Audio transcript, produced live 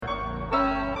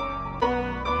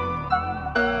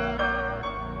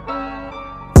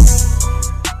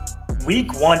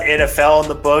week one NFL in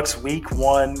the books, week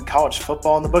one college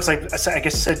football in the books. Like I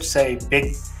guess I'd say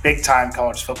big time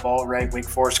college football, right? Wake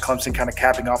Forest, Clemson kind of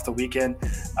capping off the weekend.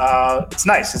 It's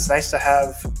nice. It's nice to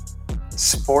have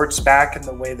sports back in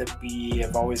the way that we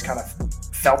have always kind of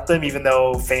felt them, even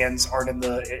though fans aren't in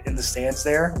the stands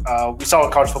there. We saw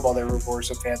in college football there were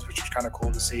some fans, which was kind of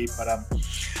cool to see. But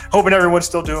hoping everyone's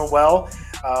still doing well.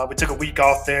 We took a week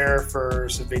off there for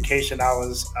some vacation. I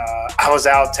was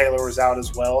out. Taylor was out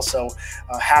as well. So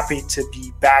happy to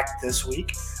be back this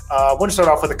week. I want to start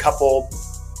off with a couple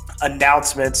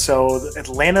announcements. So the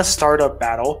Atlanta Startup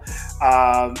Battle,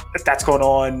 that's going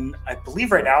on, I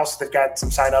believe, right now. So they've got some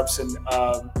signups and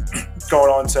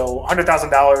going on. So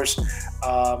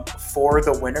 $100,000 for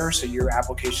the winner. So your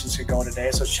applications can go in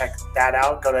today. So check that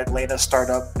out. Go to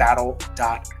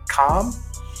atlantastartupbattle.com.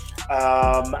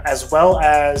 As well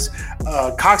as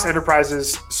Cox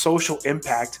Enterprises Social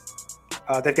Impact.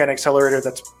 They've got an accelerator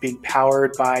that's being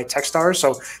powered by Techstars.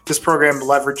 So this program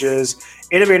leverages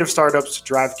innovative startups to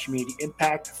drive community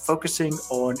impact, focusing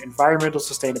on environmental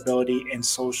sustainability and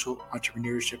social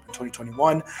entrepreneurship in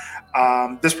 2021.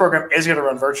 This program is going to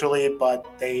run virtually, but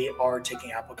they are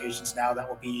taking applications now that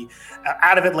will be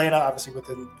out of Atlanta, obviously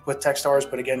with Techstars.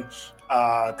 But again,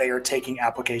 they are taking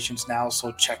applications now,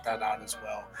 so check that out as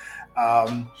well.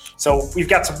 So we've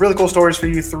got some really cool stories for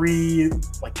you, 3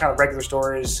 like kind of regular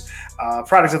stories,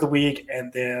 products of the week,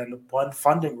 and then 1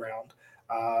 funding round.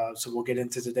 So we'll get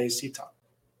into today's Seat Talk.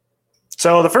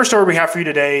 So the first story we have for you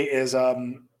today is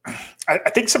I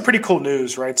think some pretty cool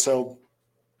news, right? So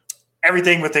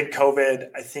everything within COVID,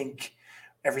 I think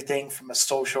everything from a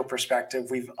social perspective,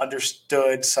 we've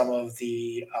understood some of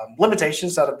the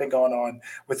limitations that have been going on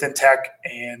within tech,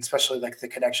 and especially like the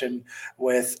connection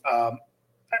with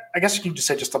I guess you can just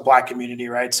say just the Black community,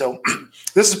 right? So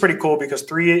this is pretty cool because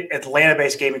 3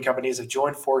 Atlanta-based gaming companies have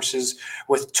joined forces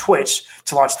with Twitch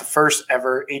to launch the first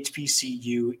ever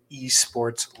HBCU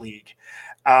esports league.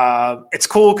 It's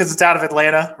cool because it's out of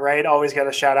Atlanta, right? Always got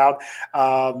a shout out.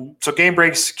 So Game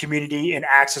Break's Community and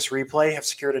Access Replay have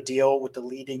secured a deal with the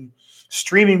leading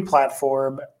streaming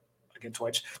platform, again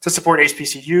Twitch, to support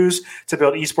HBCUs to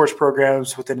build esports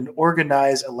programs within an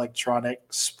organized electronic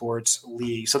sports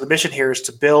league. So the mission here is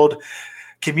to build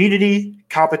community,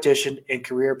 competition, and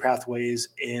career pathways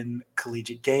in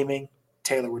collegiate gaming.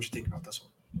 Taylor, what do you think about this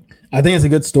one? I think it's a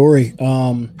good story.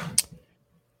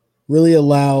 Really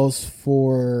allows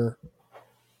for,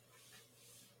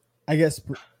 I guess,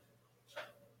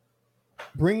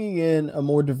 bringing in a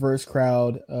more diverse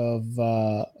crowd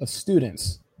of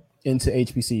students into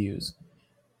HBCUs.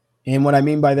 And what I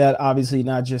mean by that, obviously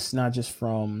not just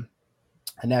from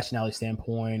a nationality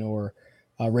standpoint or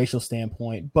a racial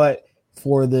standpoint, but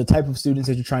for the type of students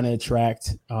that you're trying to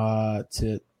attract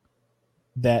to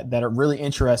that are really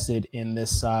interested in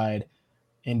this side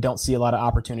and don't see a lot of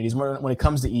opportunities when it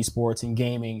comes to esports and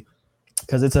gaming,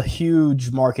 because it's a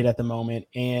huge market at the moment.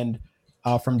 And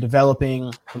from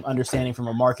understanding from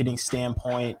a marketing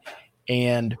standpoint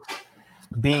and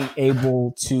being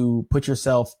able to put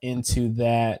yourself into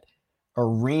that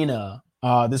arena,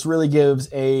 this really gives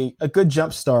a good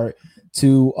jump start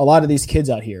to a lot of these kids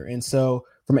out here. And so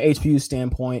from an HBU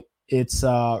standpoint, it's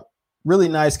really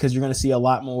nice because you're going to see a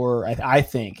lot more, I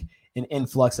think, an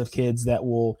influx of kids that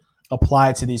will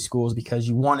apply to these schools because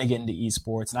you want to get into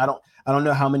esports. And I don't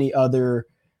know how many other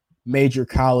major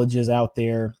colleges out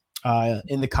there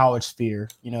in the college sphere,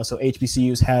 so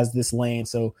HBCUs has this lane.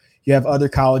 So you have other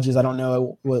colleges. I don't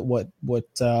know what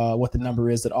the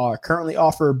number is that are currently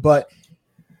offer, but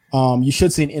you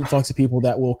should see an influx of people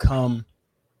that will come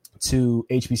to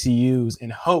HBCUs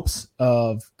in hopes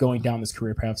of going down this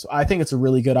career path. So I think it's a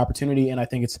really good opportunity, and I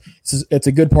think it's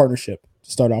a good partnership to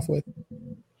start off with.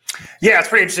 Yeah, it's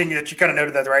pretty interesting that you kind of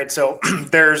noted that, right? So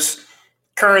there's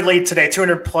currently today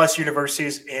 200 plus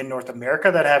universities in North America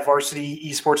that have varsity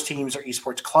esports teams or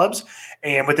esports clubs.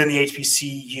 And within the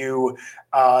HBCU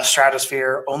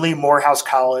stratosphere, only Morehouse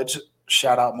College,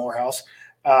 shout out Morehouse,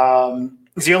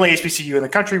 is the only HBCU in the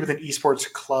country with an esports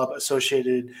club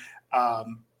associated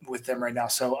with them right now.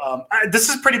 So this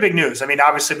is pretty big news. I mean,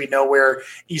 obviously we know where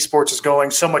esports is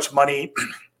going. So much money.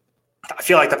 I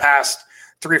feel like the past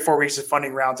 3 or 4 weeks of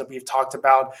funding rounds that we've talked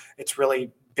about, it's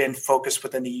really been focused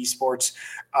within the esports,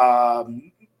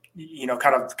 kind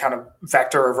of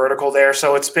vector or vertical there.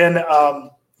 So it's been,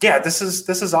 this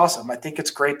is awesome. I think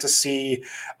it's great to see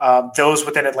those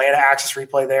within Atlanta Access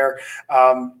Replay there.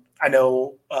 I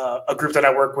know a group that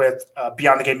I work with,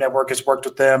 Beyond the Game Network, has worked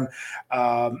with them.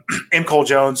 M. Cole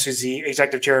Jones, who's the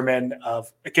executive chairman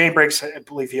of Game Breaks, I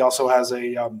believe he also has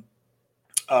a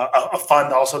a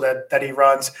fund also that he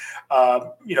runs,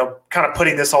 kind of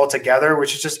putting this all together,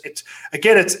 which is just,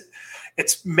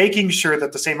 it's making sure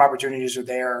that the same opportunities are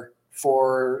there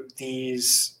for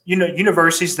these,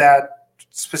 universities that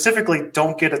specifically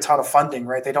don't get a ton of funding,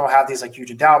 right? They don't have these like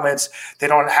huge endowments. They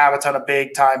don't have a ton of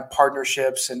big time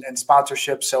partnerships and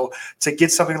sponsorships. So to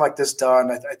get something like this done,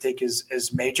 I think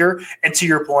is major. And to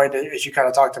your point, as you kind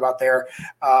of talked about there,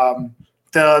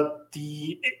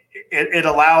 it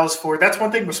allows for, that's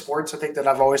one thing with sports, I think, that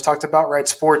I've always talked about, right?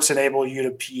 Sports enable you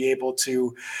to be able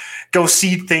to go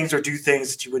see things or do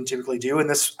things that you wouldn't typically do. And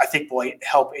this, I think, will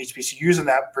help HBCUs in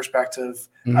that perspective,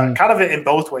 kind of in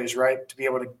both ways, right? To be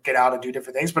able to get out and do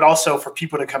different things, but also for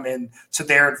people to come in to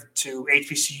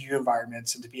HBCU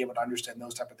environments and to be able to understand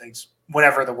those type of things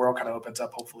whenever the world kind of opens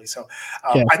up, hopefully. So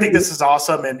I think this is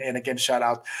awesome. And again, shout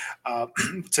out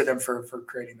to them for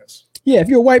creating this. Yeah, if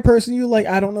you're a white person, you're like,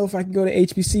 I don't know if I can go to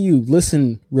HBCU.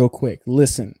 Listen real quick.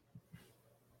 Listen.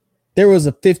 There was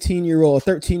a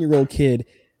 13-year-old kid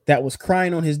that was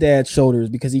crying on his dad's shoulders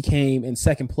because he came in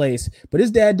second place, but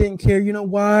his dad didn't care. You know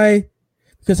why?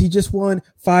 Because he just won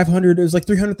 $500. It was like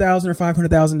 $300,000 or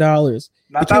 $500,000.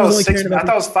 I thought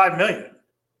it was $5 million.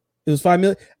 It was $5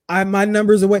 million. My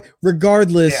numbers away.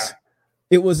 Regardless,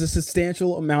 It was a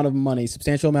substantial amount of money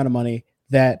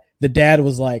that the dad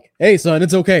was like, "Hey, son,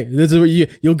 it's okay. This is what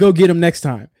you'll go get him next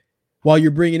time," while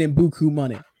you're bringing in buku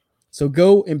money. So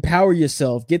go empower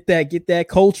yourself. Get that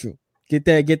culture. Get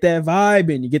that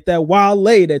vibe in you. Get that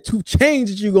Wale, that 2 Chainz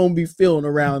that you're gonna be feeling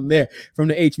around there from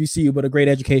the HBCU, but a great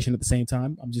education at the same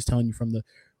time. I'm just telling you from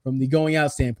the going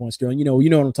out standpoint, Sterling. You know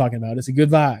what I'm talking about. It's a good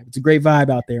vibe. It's a great vibe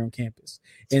out there on campus,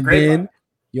 and then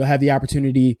you'll have the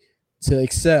opportunity to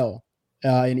excel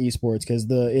in esports because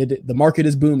the market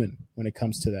is booming when it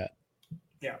comes to that.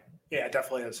 Yeah, it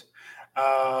definitely is.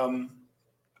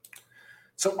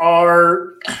 So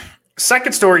our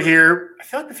second story here, I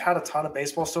feel like we've had a ton of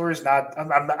baseball stories.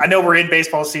 I know we're in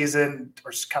baseball season.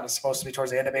 We're kind of supposed to be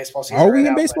towards the end of baseball season. Are we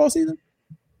in baseball season?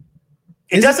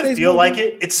 It doesn't feel like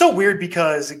it. It's so weird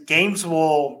because games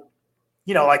will,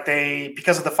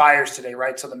 because of the fires today,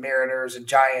 right? So the Mariners and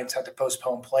Giants had to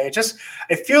postpone play.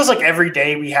 It feels like every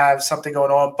day we have something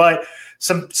going on, but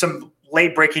some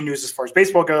late breaking news as far as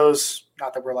baseball goes.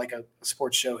 Not that we're like a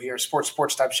sports show here,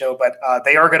 sports type show, but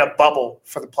they are going to bubble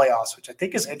for the playoffs, which I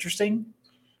think is interesting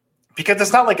because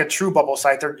it's not like a true bubble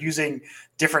site. They're using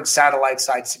different satellite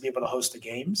sites to be able to host the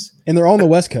games. And they're all on the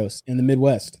West Coast in the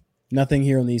Midwest. Nothing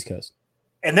here on the East Coast.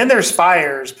 And then there's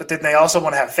fires, but then they also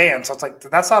want to have fans. So it's like,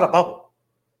 that's not a bubble.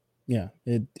 Yeah,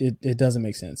 it doesn't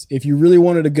make sense. If you really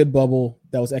wanted a good bubble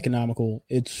that was economical,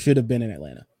 it should have been in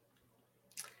Atlanta.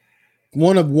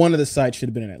 One of the sites should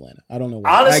have been in Atlanta. I don't know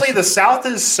why. Honestly, the South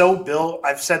is so built.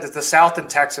 I've said that the South and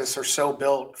Texas are so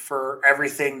built for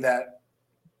everything that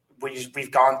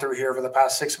we've gone through here over the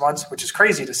past 6 months, which is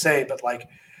crazy to say, but like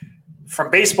from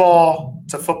baseball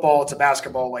to football to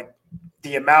basketball, like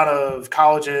the amount of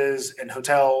colleges and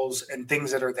hotels and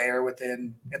things that are there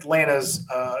within Atlanta's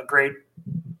a great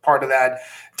part of that.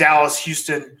 Dallas,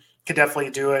 Houston could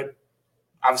definitely do it.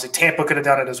 Obviously, Tampa could have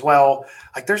done it as well.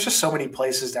 Like, there's just so many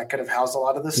places that could have housed a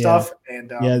lot of this stuff.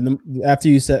 And after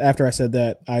I said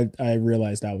that, I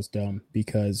realized I was dumb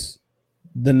because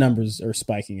the numbers are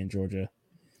spiking in Georgia.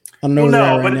 I don't know where they're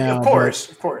at right now. Of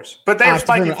course. But they're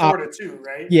spiking in Florida too,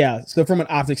 right? Yeah. So from an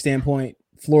optics standpoint,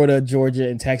 Florida, Georgia,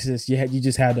 and Texas, you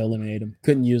just had to eliminate them.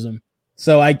 Couldn't use them.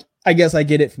 So I guess I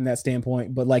get it from that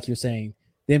standpoint. But like you're saying,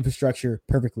 the infrastructure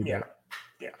perfectly built.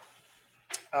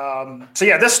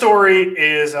 This story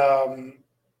is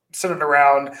centered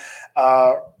around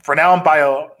renowned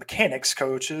biomechanics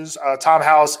coaches, Tom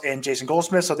House and Jason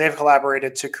Goldsmith. So they've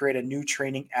collaborated to create a new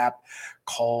training app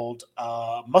called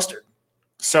Mustard.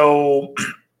 So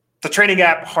the training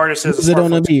app harnesses. Was it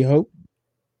on a B, Hope?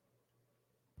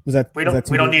 We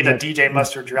don't need a DJ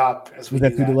Mustard drop. Was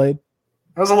that too delayed?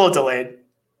 It was a little delayed.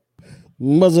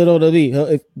 Mustard on the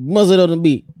beat. Mustard on the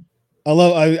beat.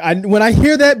 I when I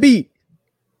hear that beat.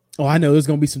 Oh, I know there's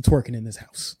going to be some twerking in this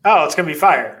house. Oh, it's going to be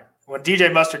fire. When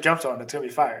DJ Mustard jumps on, it's going to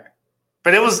be fire.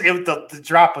 But the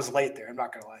drop was late there. I'm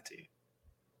not going to lie to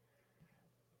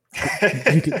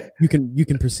you. You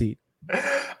can proceed.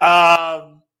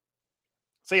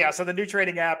 So the new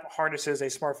training app harnesses a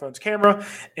smartphone's camera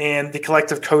and the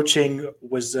collective coaching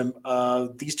wisdom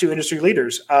of these two industry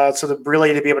leaders. So to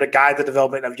be able to guide the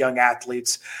development of young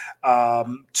athletes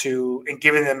and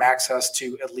giving them access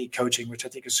to elite coaching, which I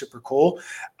think is super cool.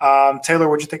 Taylor,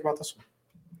 what'd you think about this one?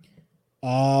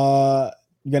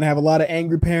 You're going to have a lot of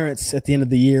angry parents at the end of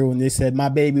the year when they said my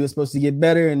baby was supposed to get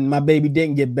better and my baby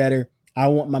didn't get better. I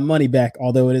want my money back,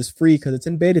 although it is free because it's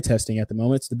in beta testing at the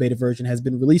moment. It's the beta version has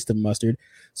been released of Mustard.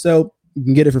 So you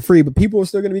can get it for free, but people are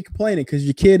still going to be complaining because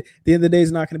your kid, at the end of the day,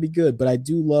 is not going to be good. But I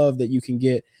do love that you can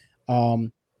get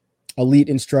elite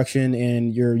instruction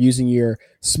and you're using your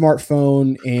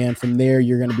smartphone. And from there,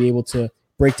 you're going to be able to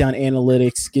break down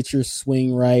analytics, get your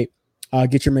swing right,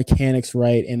 get your mechanics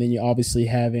right. And then you're obviously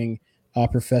having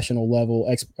professional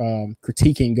level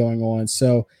critiquing going on.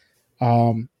 So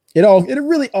it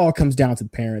really all comes down to the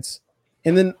parents.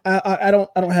 And then I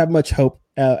don't have much hope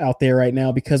out there right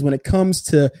now, because when it comes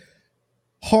to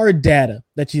hard data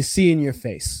that you see in your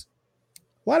face,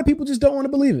 a lot of people just don't want to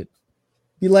believe it.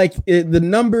 Be like, the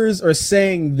numbers are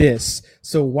saying this,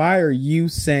 so why are you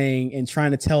saying and trying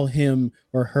to tell him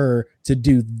or her to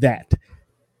do that?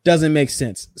 Doesn't make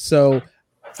sense. So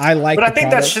I like, but I think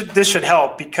product. this should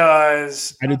help,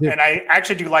 because I do too. And I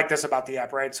actually do like this about the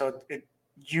app, right? So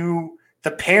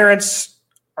the parents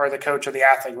or the coach or the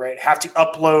athlete, right, have to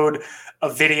upload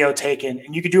a video taken,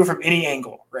 and you can do it from any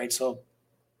angle, right? So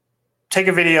take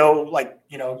a video, like,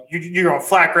 you're on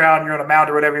flat ground, you're on a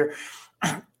mound or whatever.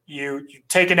 You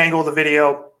take an angle of the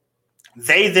video.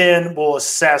 They then will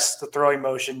assess the throwing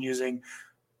motion using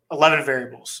 11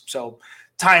 variables. So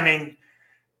timing,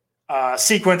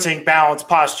 sequencing, balance,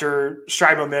 posture,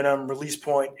 stride momentum, release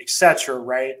point, etc.,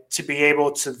 right? To be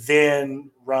able to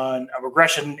then run a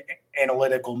regression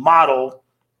analytical model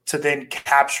to then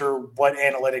capture what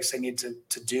analytics they need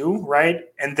to do, right?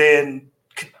 And then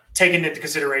taking into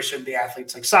consideration the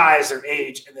athlete's like size, their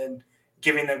age, and then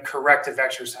giving them corrective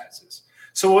exercises.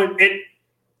 So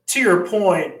to your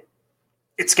point,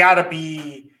 it's got to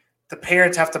be the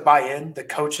parents have to buy in, the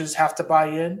coaches have to buy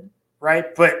in,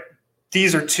 right? But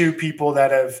these are two people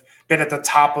that have been at the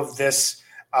top of this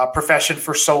profession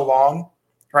for so long,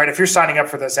 right? If you're signing up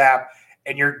for this app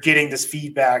and you're getting this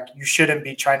feedback, you shouldn't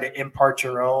be trying to impart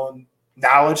your own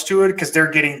knowledge to it, because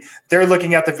they're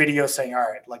looking at the video saying, all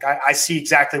right, like I see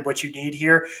exactly what you need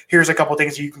here. Here's a couple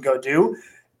things you can go do.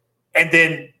 And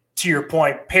then to your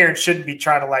point, parents shouldn't be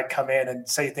trying to like come in and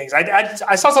say things.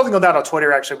 I saw something on that on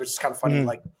Twitter actually, which is kind of funny.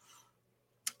 Like,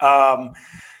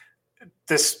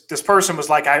 this person was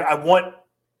like, I want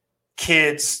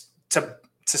kids to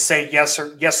say yes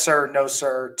sir, no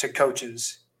sir to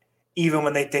coaches, even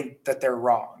when they think that they're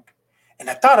wrong. And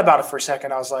I thought about it for a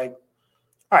second. I was like,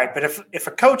 all right, but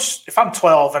if I'm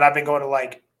 12 and I've been going to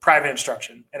like private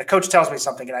instruction and a coach tells me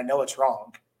something and I know it's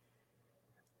wrong,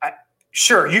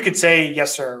 sure, you could say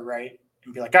yes, sir, right?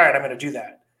 And be like, all right, I'm going to do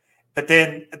that. But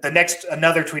then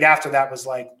another tweet after that was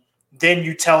like, then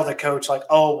you tell the coach like,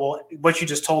 oh, well, what you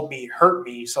just told me hurt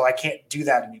me, so I can't do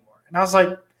that anymore. And I was like,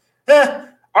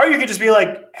 or you could just be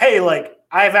like, hey, like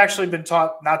I've actually been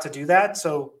taught not to do that,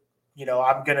 so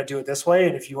I'm going to do it this way.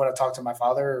 And if you want to talk to my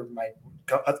father or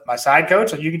my side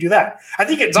coach, you can do that. I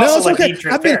think it's also like being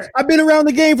transparent. I've been around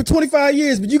the game for 25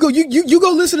 years, but you go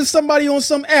listen to somebody on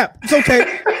some app. It's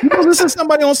okay. You go listen to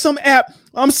somebody on some app.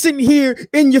 I'm sitting here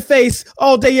in your face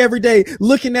all day, every day,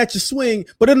 looking at your swing.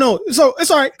 But no, so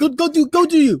it's all right. Go do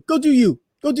you.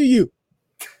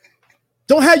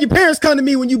 Don't have your parents come to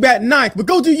me when you bat ninth, but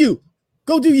go do you.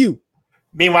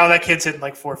 Meanwhile, that kid's hitting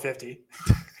like 450.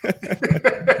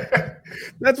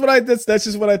 That's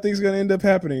just what I think is going to end up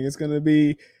happening. It's going to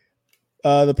be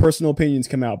the personal opinions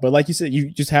come out. But like you said, you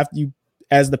just have to,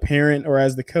 as the parent or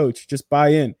as the coach, just buy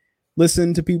in.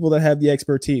 Listen to people that have the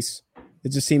expertise.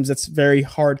 It just seems that's a very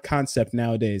hard concept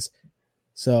nowadays.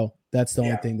 So that's the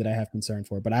only thing that I have concern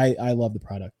for. But I love the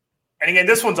product. And again,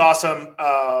 this one's awesome.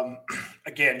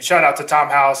 Again, shout out to Tom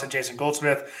House and Jason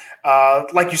Goldsmith.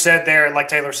 Like you said there, like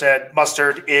Taylor said,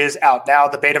 Mustard is out now.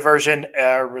 The beta version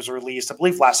was released, I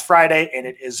believe, last Friday, and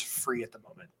it is free at the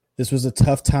moment. This was a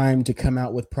tough time to come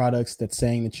out with products that's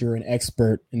saying that you're an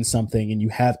expert in something and you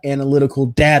have analytical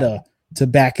data to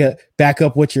back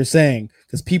up what you're saying,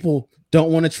 because people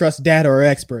don't want to trust data or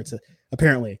experts,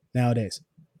 apparently, nowadays.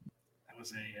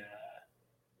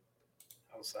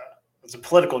 It was a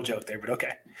political joke there, but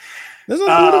okay. This is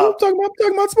I'm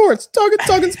talking about sports.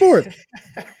 Talking sports.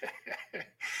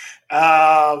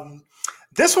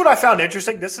 This one I found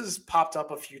interesting. This has popped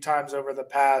up a few times over the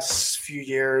past few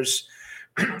years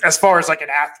as far as like an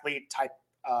athlete type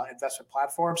investment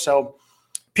platform. So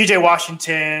PJ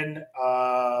Washington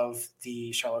of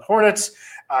the Charlotte Hornets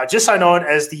just signed on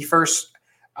as the first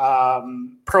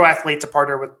pro athlete to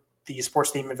partner with the sports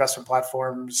team investment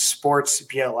platform Sports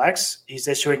BLX. He's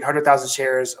issuing 100,000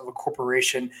 shares of a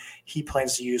corporation he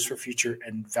plans to use for future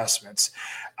investments.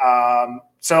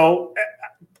 So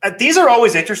these are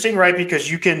always interesting, right? Because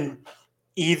you can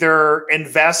either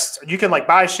invest, you can like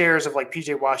buy shares of like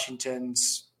PJ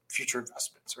Washington's future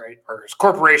investments, right? Or a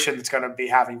corporation that's going to be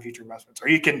having future investments. Or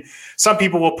some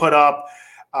people will put up,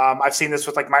 I've seen this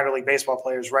with like minor league baseball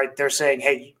players, right? They're saying,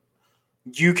 hey,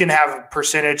 you can have a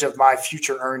percentage of my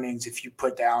future earnings if you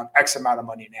put down X amount of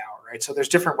money now, right? So there's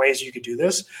different ways you could do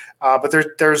this, but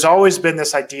there's always been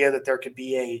this idea that there could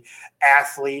be a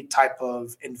athlete type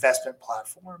of investment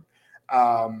platform.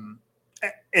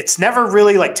 It's never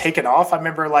really like taken off. I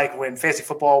remember like when fantasy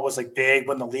football was like big,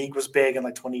 when the league was big in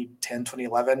like 2010,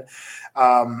 2011.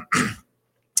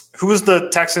 Who was the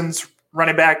Texans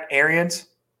running back? Arians?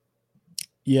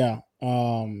 Yeah.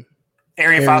 Arian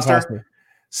Foster.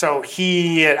 So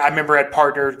I remember had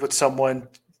partnered with someone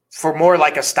for more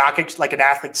like like an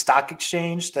athlete stock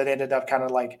exchange that ended up kind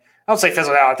of like, I don't say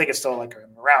fizzled out. I think it's still like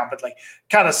around, but like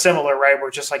kind of similar, right?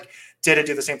 Where just like didn't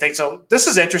do the same thing. So this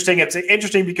is interesting. It's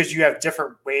interesting because you have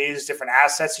different ways, different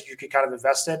assets that you can kind of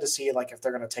invest in to see like if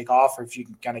they're going to take off or if you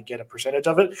can kind of get a percentage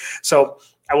of it. So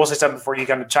I will say something before you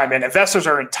kind of chime in. Investors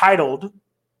are entitled,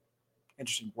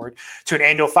 interesting word, to an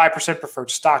annual 5% preferred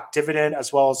stock dividend,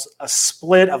 as well as a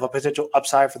split of a potential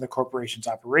upside from the corporation's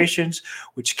operations,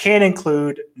 which can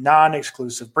include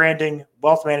non-exclusive branding,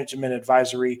 wealth management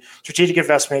advisory, strategic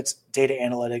investments, data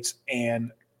analytics,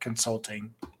 and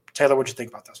consulting. Taylor, what do you think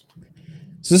about this?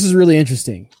 So this is really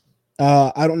interesting.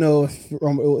 I don't know if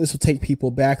this will take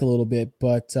people back a little bit,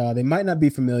 but they might not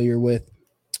be familiar with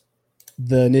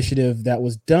the initiative that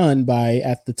was done by,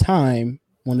 at the time,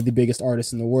 one of the biggest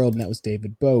artists in the world, and that was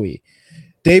David Bowie.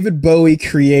 David Bowie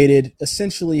created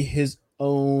essentially his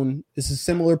own, this is a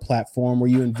similar platform where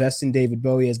you invest in David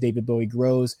Bowie. As David Bowie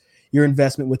grows, your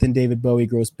investment within David Bowie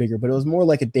grows bigger, but it was more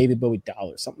like a David Bowie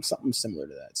dollar, something similar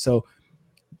to that. So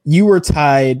you were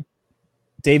tied,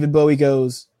 David Bowie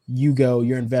goes, you go,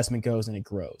 your investment goes, and it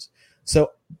grows.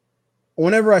 So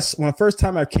when the first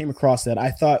time I came across that, I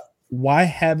thought, why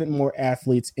haven't more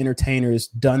athletes, entertainers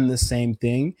done the same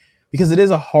thing? Because it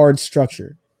is a hard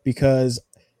structure, because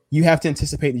you have to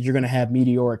anticipate that you're going to have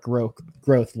meteoric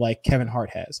growth like Kevin Hart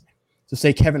has. So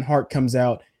say Kevin Hart comes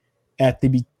out at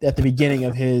the beginning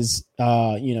of his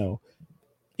improv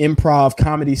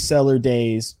comedy cellar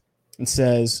days and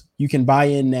says, you can buy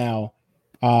in now,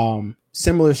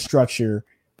 similar structure.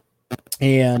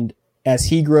 And as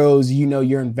he grows,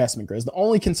 your investment grows. The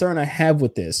only concern I have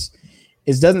with this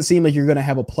is it doesn't seem like you're going to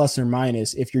have a plus or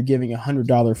minus if you're giving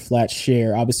 $100 flat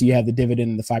share. Obviously, you have the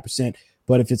dividend and the 5%,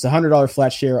 but if it's $100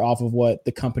 flat share off of what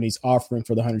the company's offering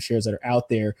for the 100 shares that are out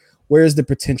there, where's the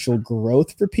potential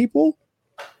growth for people,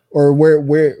 or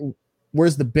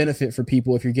where's the benefit for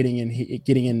people if you're getting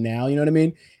in now? You know what I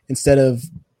mean? Instead of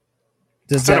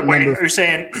you're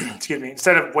saying, excuse me,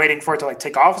 instead of waiting for it to like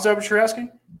take off, is that what you're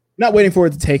asking? Not waiting for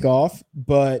it to take off,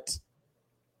 but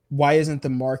why isn't the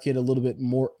market a little bit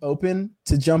more open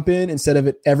to jump in instead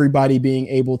of everybody being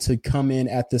able to come in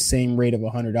at the same rate of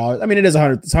 $100? I mean, it's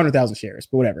 100,000 shares,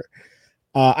 but whatever.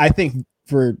 I think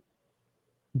for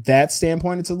that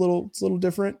standpoint, it's a little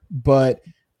different, but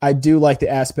I do like the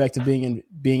aspect of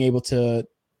being able to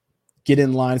get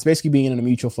in line. It's basically being in a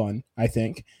mutual fund. I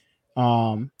think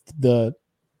the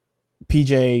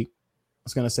PJ, I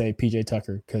was going to say PJ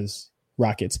Tucker because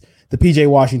Rockets, the PJ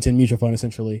Washington mutual fund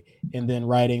essentially, and then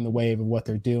riding the wave of what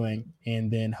they're doing,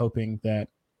 and then hoping that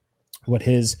what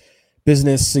his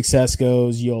business success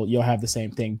goes, you'll have the same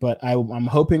thing. But I'm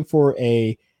hoping for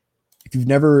if you've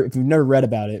never read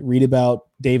about it, read about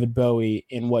David Bowie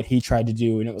and what he tried to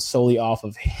do, and it was solely off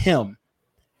of him.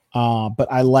 But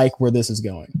I like where this is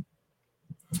going.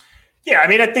 Yeah, I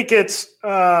mean, I think it's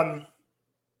I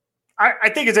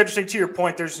think it's interesting. To your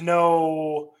point, there's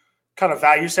no kind of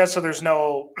value set. So there's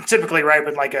no typically, right,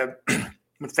 with like when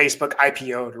Facebook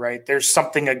IPO'd, right, there's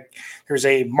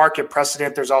a market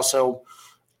precedent. There's also,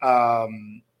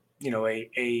 a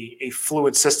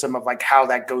fluid system of like how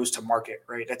that goes to market,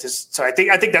 right? So I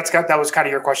think that was kind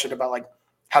of your question about like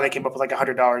how they came up with like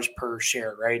 $100 per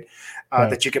share, right?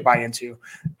 That you could buy into.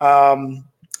 So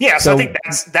I think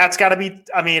that's got to be.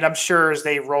 I mean, I'm sure as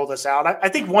they roll this out, I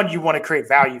think you want to create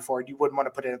value for it. You wouldn't want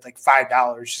to put it at like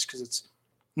 $5 just because it's.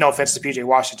 No offense to PJ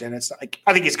Washington, it's like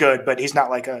I think he's good, but he's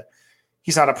not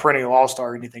a perennial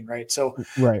all-star or anything, right? So,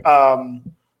 right.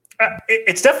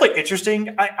 It's definitely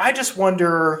interesting. I just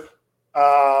wonder.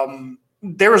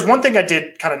 There was one thing I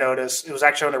did kind of notice. It was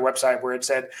actually on their website where it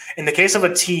said, in the case of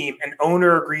a team, an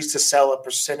owner agrees to sell a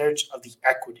percentage of the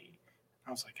equity.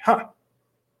 I was like, huh.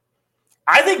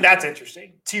 I think that's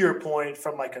interesting. To your point,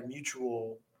 from like a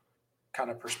mutual kind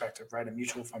of perspective, right? A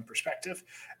mutual fund perspective.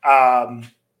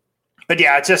 But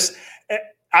yeah, it's just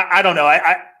I don't know.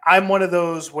 I'm one of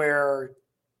those where,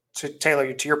 to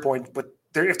Taylor, to your point, but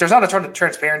if there's not a ton of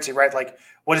transparency, right? Like,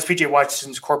 what is PJ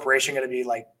Washington's corporation going to be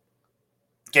like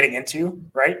getting into,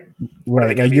 right? What are they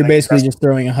Right. going Like to be you're like? basically just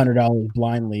throwing $100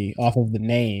 blindly off of the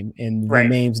name, and the Right,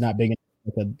 name's not big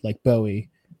enough, like Bowie.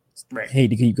 right. I hate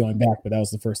to keep going back, but that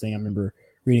was the first thing I remember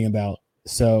reading about.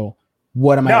 So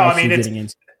what am I No, I actually mean getting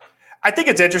into? I think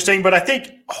it's interesting, but I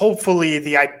think hopefully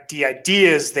the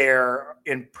idea is there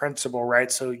in principle,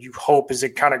 right? So you hope as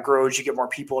it kind of grows, you get more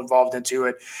people involved into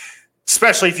it,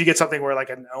 especially if you get something where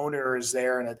like an owner is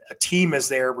there and a team is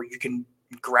there where you can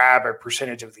grab a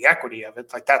percentage of the equity of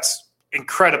it. Like that's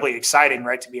incredibly exciting,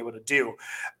 right? To be able to do,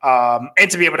 and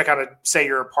to be able to kind of say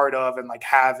you're a part of and like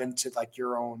have into like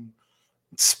your own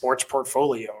sports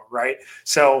portfolio, right?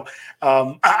 So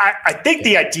I think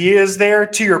the idea is there.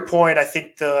 To your point, I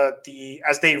think the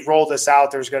as they roll this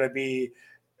out, there's going to be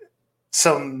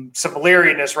some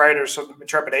leeriness, right, or some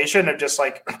trepidation of just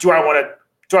like, do I want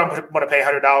to pay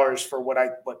 $100 for what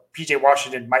PJ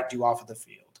Washington might do off of the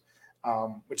field,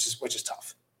 which is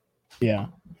tough. Yeah.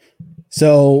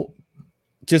 So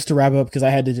just to wrap up, because I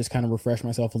had to just kind of refresh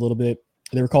myself a little bit,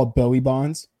 they were called Bowie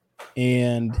bonds,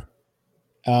 and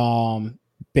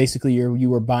basically you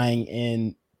were buying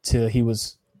into, he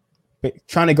was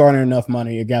trying to garner enough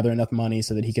money or gather enough money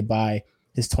so that he could buy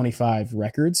his 25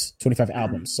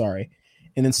 albums, sorry.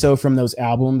 And then so from those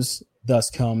albums, thus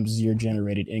comes your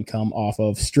generated income off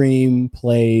of stream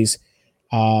plays,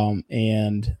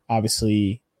 and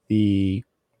obviously the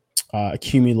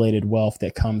accumulated wealth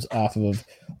that comes off of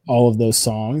all of those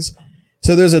songs.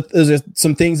 So there's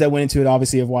some things that went into it,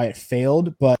 obviously, of why it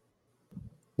failed, but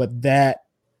that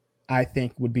I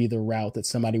think would be the route that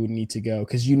somebody would need to go,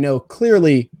 because you know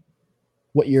clearly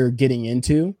what you're getting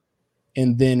into,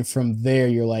 and then from there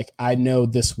you're like, I know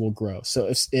this will grow. So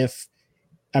if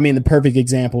I mean, the perfect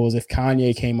example is if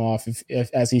Kanye came off,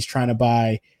 if as he's trying to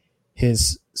buy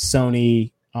his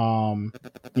Sony,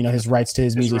 his rights to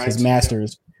his music, his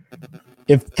masters. Yeah.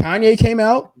 If Kanye came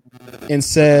out and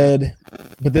said,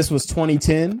 but this was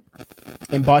 2010,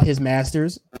 and bought his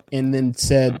masters, and then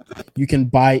said, you can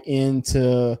buy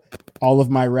into all of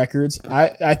my records,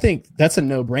 I think that's a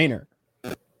no-brainer.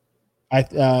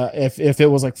 If it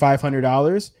was like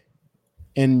 $500,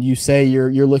 and you say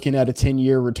you're looking at a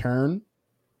 10-year return,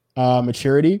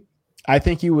 maturity, I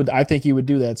think you would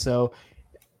do that. So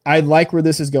I like where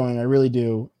this is going. I really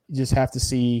do. You just have to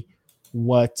see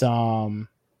what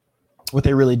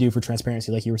they really do for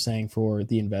transparency, like you were saying, for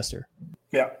the investor.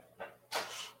 Yeah,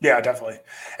 definitely.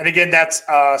 And again, that's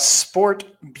Sport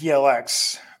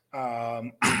BLX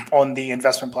on the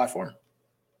investment platform.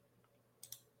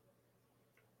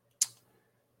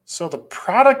 So the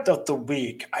product of the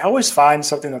week, I always find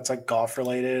something that's like golf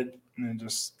related, and it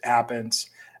just happens.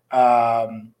 Did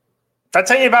I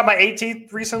tell you about my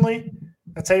 18th recently?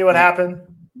 Did I tell you what happened?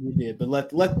 You did, but let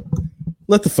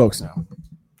the folks know.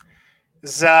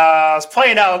 I was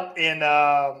playing out in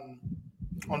on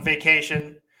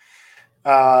vacation.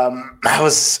 I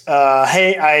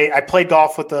played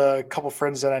golf with a couple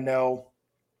friends that I know,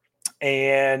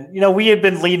 and we had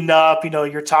been leading up.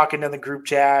 You're talking in the group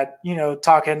chat.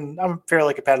 Talking. I'm a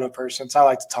fairly competitive person, so I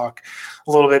like to talk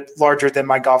a little bit larger than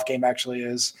my golf game actually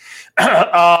is.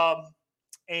 And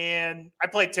I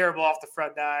played terrible off the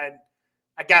front nine.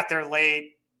 I got there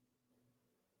late.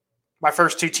 My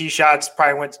first two tee shots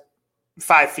probably went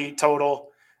 5 feet total.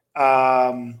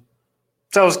 So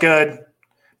it was good.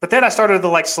 But then I started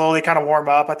to slowly kind of warm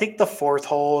up. I think the fourth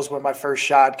hole is when my first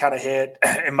shot kind of hit.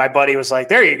 And my buddy was like,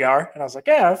 there you go. And I was like,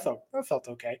 yeah, I felt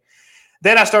okay.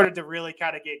 Then I started to really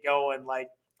kind of get going,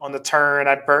 on the turn.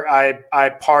 I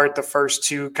parred the first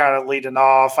two kind of leading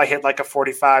off. I hit a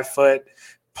 45-foot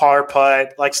par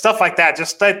putt, stuff like that.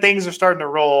 Just that things are starting to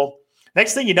roll.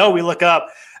 Next thing you know, we look up.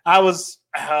 I was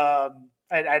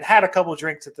I'd had a couple of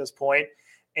drinks at this point,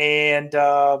 and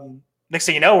next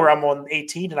thing you know, I'm on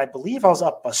 18, and I believe I was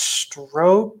up a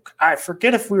stroke. I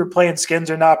forget if we were playing skins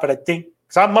or not, but I think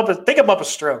I'm up a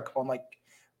stroke on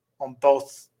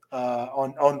both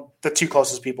on the two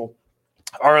closest people.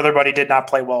 Our other buddy did not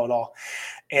play well at all,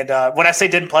 and when I say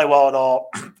didn't play well at all,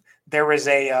 there was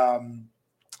a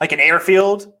an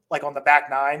airfield on the back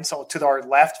nine, so to our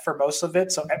left for most of it.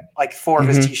 So four of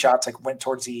his tee shots went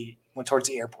towards the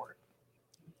airport,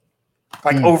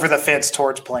 over the fence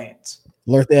towards planes.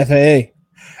 Alert the FAA.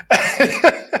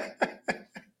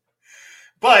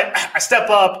 But I step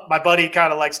up. My buddy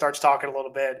kind of starts talking a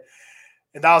little bit,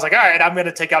 and I was like, all right, I'm going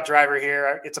to take out driver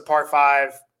here. It's a par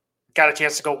 5. Got a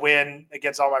chance to go win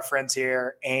against all my friends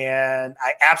here, and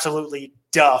I absolutely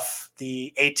duff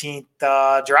the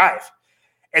 18th drive.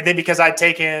 And then because I'd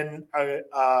taken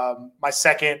my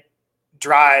second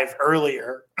drive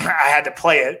earlier, I had to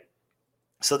play it.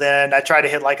 So then I tried to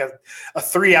hit like a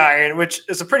 3-iron, which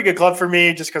is a pretty good club for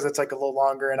me just because it's like a little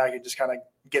longer and I can just kind of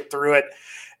get through it.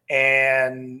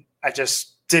 And I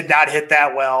just did not hit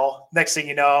that well. Next thing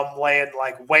you know, I'm laying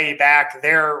like way back.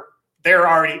 They're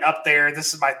already up there.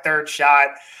 This is my third shot.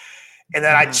 And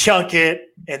then I chunk it,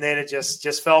 and then it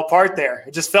just fell apart there.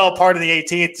 It just fell apart in the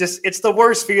 18th. It's the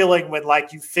worst feeling when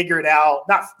like you figure it out.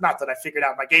 Not that I figured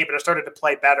out my game, but I started to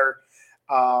play better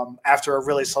after a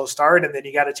really slow start, and then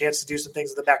you got a chance to do some things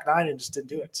in the back nine and just didn't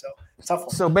do it. So it's tough.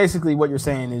 So basically, what you're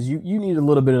saying is you need a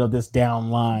little bit of this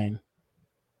down line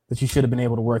that you should have been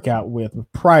able to work out with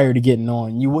prior to getting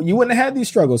on. You wouldn't have had these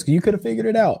struggles because you could have figured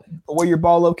it out, but where your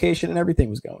ball location and everything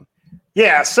was going.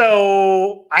 Yeah,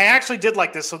 so I actually did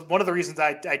like this. So one of the reasons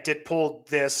I did pull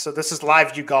this, so this is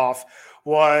Live View Golf,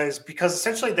 was because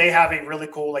essentially they have a really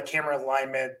cool like camera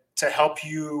alignment to help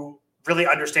you really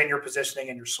understand your positioning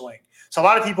and your swing. So a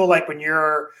lot of people, like when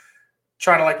you're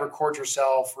trying to like record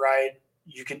yourself, right,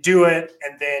 you can do it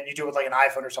and then you do it with like an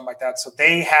iPhone or something like that. So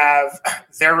they have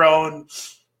their own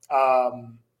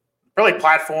really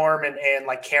platform and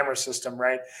like camera system,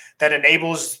 right, that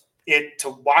enables it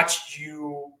to watch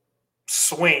you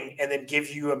swing and then give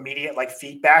you immediate like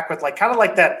feedback with like kind of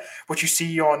like that what you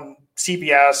see on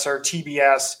CBS or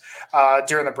TBS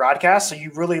during the broadcast. So you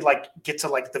really like get to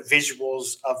like the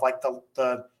visuals of like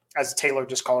the as Taylor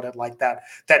just called it, like that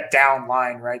down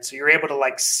line, right? So you're able to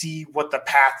like see what the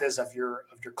path is of your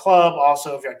club,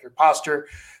 also of like your posture.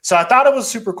 So I thought it was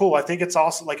super cool. I think it's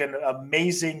also like an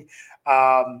amazing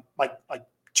like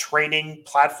training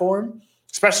platform,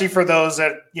 especially for those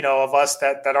that, you know, of us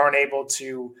that aren't able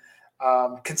to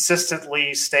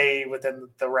consistently stay within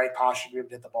the right posture to be able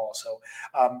to hit the ball. So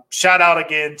shout out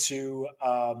again to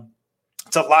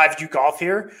Live View Golf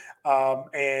here.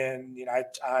 And, you know,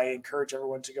 I encourage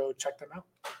everyone to go check them out.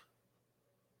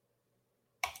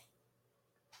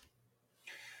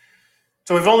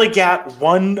 So we've only got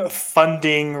one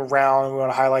funding round we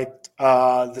want to highlight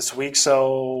this week.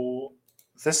 So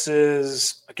this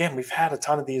is, again, we've had a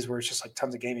ton of these where it's just like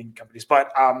tons of gaming companies,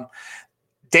 but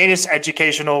Danish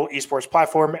educational esports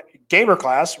platform Gamer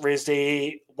Class raised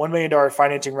a $1 million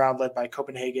financing round led by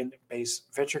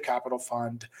Copenhagen-based venture capital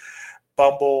fund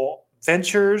Bumble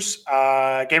Ventures.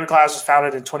 Gamer Class was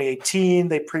founded in 2018.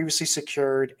 They previously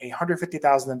secured a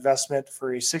 $150,000 investment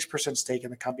for a 6% stake in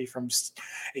the company from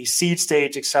a seed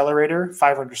stage accelerator,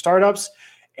 500 startups,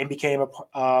 and became a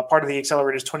part of the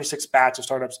accelerator's 26th batch of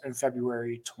startups in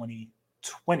February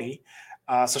 2020.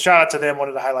 So shout out to them.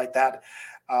 Wanted to highlight that.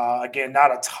 Again,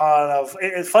 not a ton of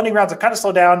funding rounds have kind of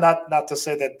slowed down. Not to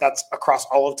say that that's across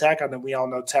all of tech. I mean, we all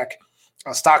know tech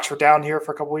stocks were down here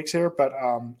for a couple weeks here, but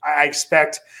I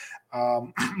expect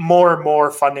more and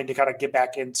more funding to kind of get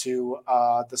back into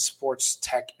the sports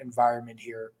tech environment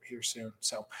here soon.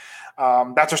 So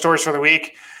that's our stories for the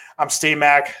week. I'm Steve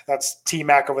Mac. That's T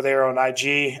Mac over there on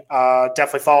IG.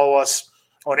 Definitely follow us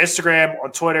on Instagram,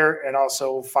 on Twitter, and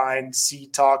also find C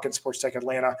Talk and Sports Tech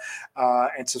Atlanta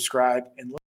and subscribe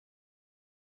and